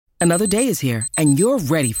Another day is here, and you're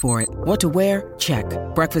ready for it. What to wear? Check.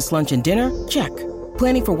 Breakfast, lunch, and dinner? Check.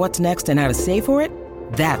 Planning for what's next and how to save for it?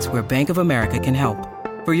 That's where Bank of America can help.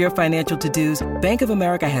 For your financial to-dos, Bank of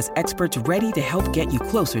America has experts ready to help get you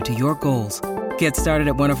closer to your goals. Get started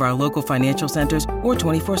at one of our local financial centers or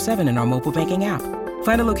 24/7 in our mobile banking app.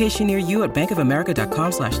 Find a location near you at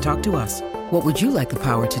bankofamerica.com/talktous. What would you like the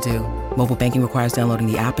power to do? Mobile banking requires downloading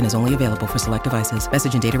the app and is only available for select devices.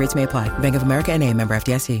 Message and data rates may apply. Bank of America N.A., member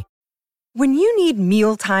FDIC. When you need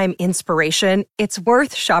mealtime inspiration, it's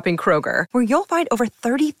worth shopping Kroger, where you'll find over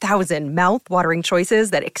 30,000 mouth-watering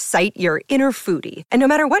choices that excite your inner foodie. And no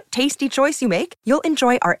matter what tasty choice you make, you'll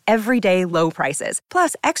enjoy our everyday low prices,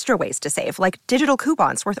 plus extra ways to save, like digital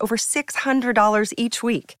coupons worth over $600 each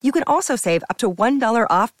week. You can also save up to $1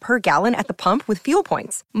 off per gallon at the pump with fuel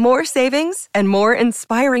points. More savings and more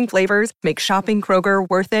inspiring flavors make shopping Kroger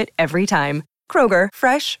worth it every time. Kroger,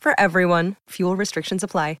 fresh for everyone. Fuel restrictions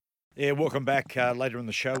apply. Yeah, welcome back. Later in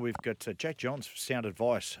the show, we've got Jack Johns for Sound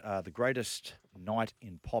Advice, the greatest night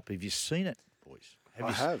in pop. Have you seen it, boys?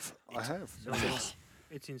 I have.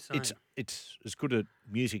 It's insane. It's as good a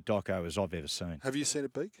music doco as I've ever seen. Have you seen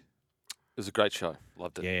it, Beak? It was a great show.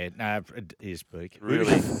 Loved it. Yeah, no, it is, Beak.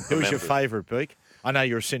 Really? Who was your favourite, Beak? I know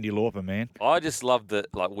you're a Cyndi Lauper man. I just love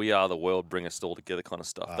that, like, We Are the World, bring us all together kind of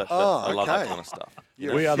stuff. I love that kind of stuff.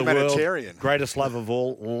 You're We a are the humanitarian. world, greatest love of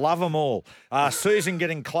all. Love them all. Season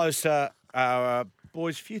getting closer.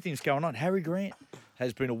 Boys, a few things going on. Harry Grant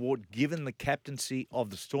has been awarded, given the captaincy of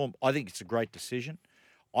the Storm. I think it's a great decision.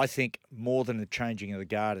 I think more than the changing of the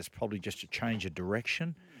guard, it's probably just a change of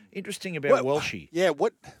direction. Interesting about Welshie. Yeah,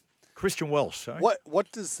 what Christian Welsh, sorry.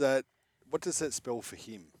 what does that spell for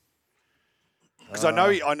him? Because I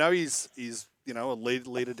know he's a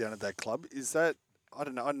leader down at that club. Is that I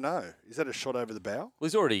don't know. Is that a shot over the bow? Well,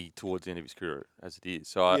 he's already towards the end of his career as it is.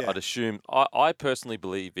 So I'd assume, I personally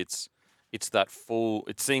believe it's that full,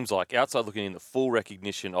 it seems like outside looking in, the full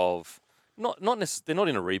recognition of, not necessarily, they're not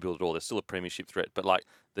in a rebuild at all. They're still a premiership threat, but like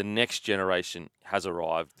the next generation has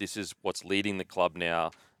arrived. This is what's leading the club now.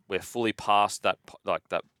 We're fully past that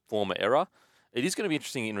former era. It is going to be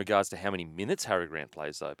interesting in regards to how many minutes Harry Grant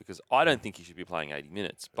plays, though, because I don't think he should be playing 80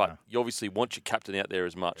 minutes. But you obviously want your captain out there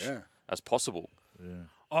as much as possible. Yeah.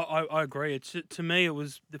 I agree. To me, it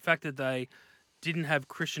was the fact that they didn't have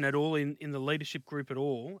Christian at all in the leadership group at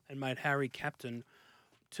all and made Harry captain.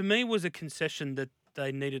 To me, was a concession that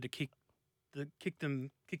they needed to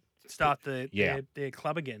start their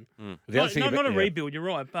club again. Not a rebuild, you're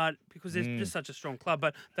right, but because they're just such a strong club.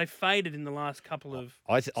 But they faded in the last couple of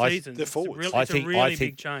seasons. They're forwards. It's a really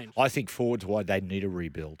big change. I think forwards why they need a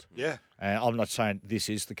rebuild. Yeah. I'm not saying this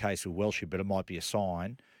is the case with Welshie, but it might be a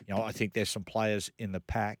sign. I think there's some players in the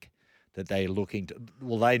pack that they're looking to.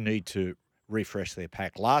 Well, they need to refresh their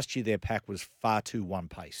pack. Last year, their pack was far too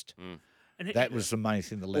one-paced. And that was the main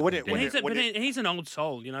thing that let them down. He's an old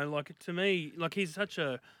soul, like to me, like he's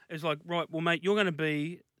it's like, right, well, mate, you're going to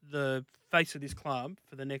be the face of this club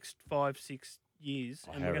for the next 5-6 years,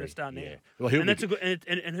 and we're going to start now. Well, and that's a good,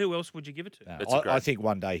 and who else would you give it to? No, I think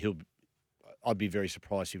one day I'd be very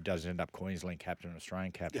surprised if he does end up Queensland captain or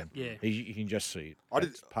Australian captain. Yeah. You can just see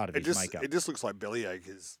it's part of his makeup. It just looks like Bellyache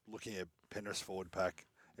is looking at Penrith's forward pack,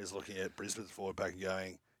 is looking at Brisbane's forward pack and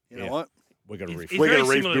going, you know what? We're going to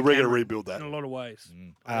rebuild that in a lot of ways.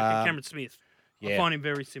 Cameron Smith, I find him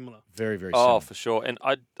very similar. Very, very similar. Oh, for sure. And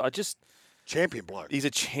I just champion bloke. He's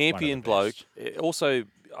a champion bloke. Also,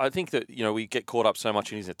 I think that we get caught up so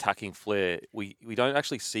much in his attacking flair. We don't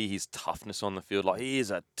actually see his toughness on the field. Like, he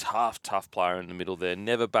is a tough player in the middle there.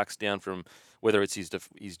 Never backs down from whether it's his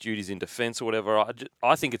duties in defence or whatever.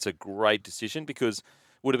 I think it's a great decision because it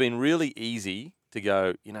would have been really easy to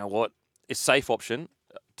go, you know what, it's a safe option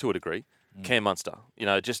to a degree. Cam Munster.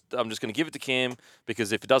 I'm just going to give it to Cam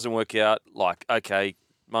because if it doesn't work out, like, okay,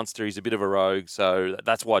 Munster, he's a bit of a rogue, so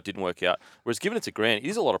that's why it didn't work out. Whereas giving it to Grant, it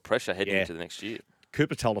is a lot of pressure heading into the next year.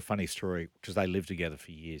 Cooper told a funny story because they lived together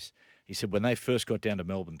for years. He said when they first got down to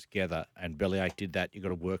Melbourne together and Bellyache did that, you got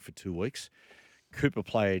to work for 2 weeks. Cooper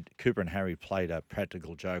and Harry played a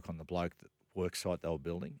practical joke on the bloke that work site they were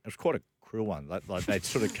building. It was quite a cruel one. Like they'd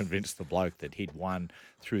sort of convinced the bloke that he'd won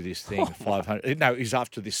through this thing 500. No, he's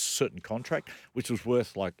after this certain contract, which was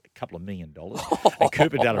worth like a couple of $1 million. And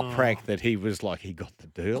Cooper done a prank that he was like he got the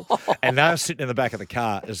deal. And they were sitting in the back of the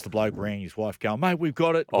car as the bloke rang his wife, going, "Mate, we've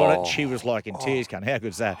got it." She was like in tears, going, "How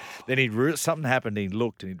good's that?" Then something happened. And he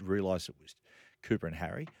looked and he'd realised it was Cooper and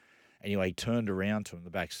Harry. Anyway, he turned around to him in the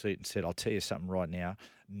back seat and said, "I'll tell you something right now.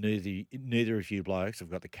 Neither of you blokes have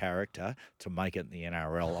got the character to make it in the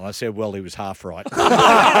NRL." And I said, "Well, he was half right." The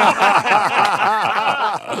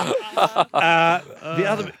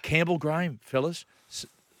other Campbell Graham, fellas,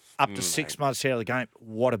 up to 6 months out of the game,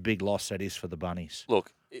 what a big loss that is for the Bunnies.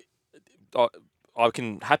 Look,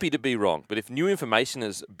 I'm happy to be wrong, but if new information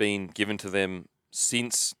has been given to them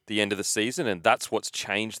since the end of the season, and that's what's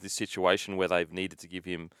changed the situation where they've needed to give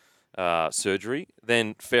him surgery,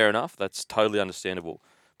 then fair enough. That's totally understandable.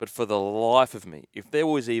 But for the life of me, if there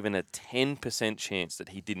was even a 10% chance that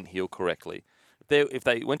he didn't heal correctly, if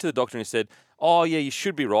they went to the doctor and said, "Oh yeah, you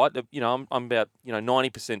should be right. I'm about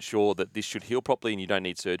 90% sure that this should heal properly and you don't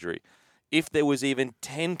need surgery." If there was even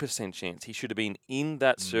 10% chance he should have been in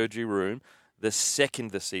that surgery room the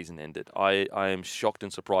second the season ended, I am shocked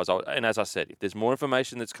and surprised. And as I said, if there's more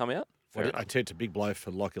information that's come out, I tell you, it's a big blow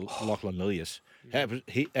for Lachlan Lilius.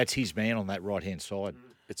 That's his man on that right-hand side.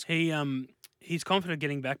 He's confident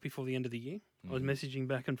getting back before the end of the year. I was messaging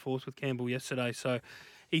back and forth with Campbell yesterday, so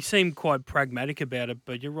he seemed quite pragmatic about it.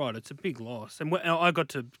 But you're right, it's a big loss. And I got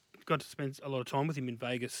to spend a lot of time with him in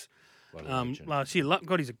Vegas last year.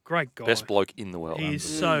 God, he's a great guy. Best bloke in the world. He's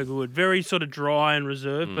so good. Very sort of dry and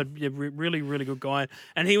reserved, but really, really good guy.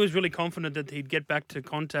 And he was really confident that he'd get back to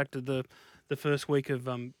contact at the first week of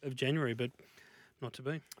January, but not to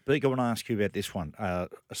be. Beak, I want to ask you about this one. A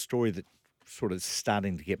story that sort of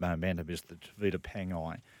starting to get momentum is the Tavita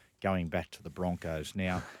Pangai going back to the Broncos.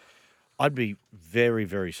 Now, I'd be very,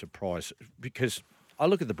 very surprised because I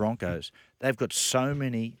look at the Broncos. They've got so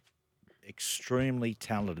many extremely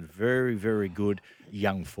talented, very, very good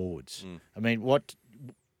young forwards. I mean, what's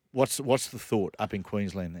the thought up in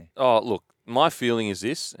Queensland there? Oh, look, my feeling is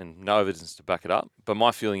this, and no evidence to back it up, but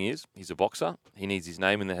my feeling is he's a boxer. He needs his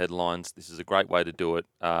name in the headlines. This is a great way to do it.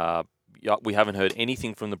 We haven't heard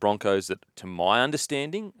anything from the Broncos that, to my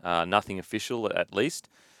understanding, nothing official at least.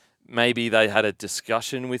 Maybe they had a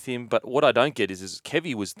discussion with him, but what I don't get is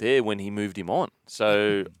Kevy was there when he moved him on.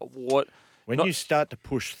 So what? When you start to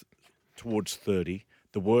push towards 30,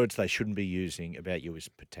 the words they shouldn't be using about you is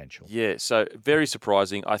potential. Yeah, so very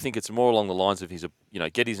surprising. I think it's more along the lines of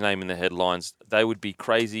get his name in the headlines. They would be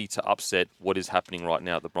crazy to upset what is happening right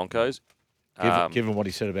now at the Broncos. Given what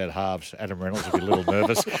he said about halves, Adam Reynolds would be a little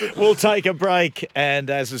nervous. We'll take a break. And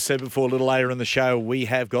as I said before, a little later in the show, we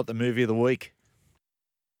have got the movie of the week.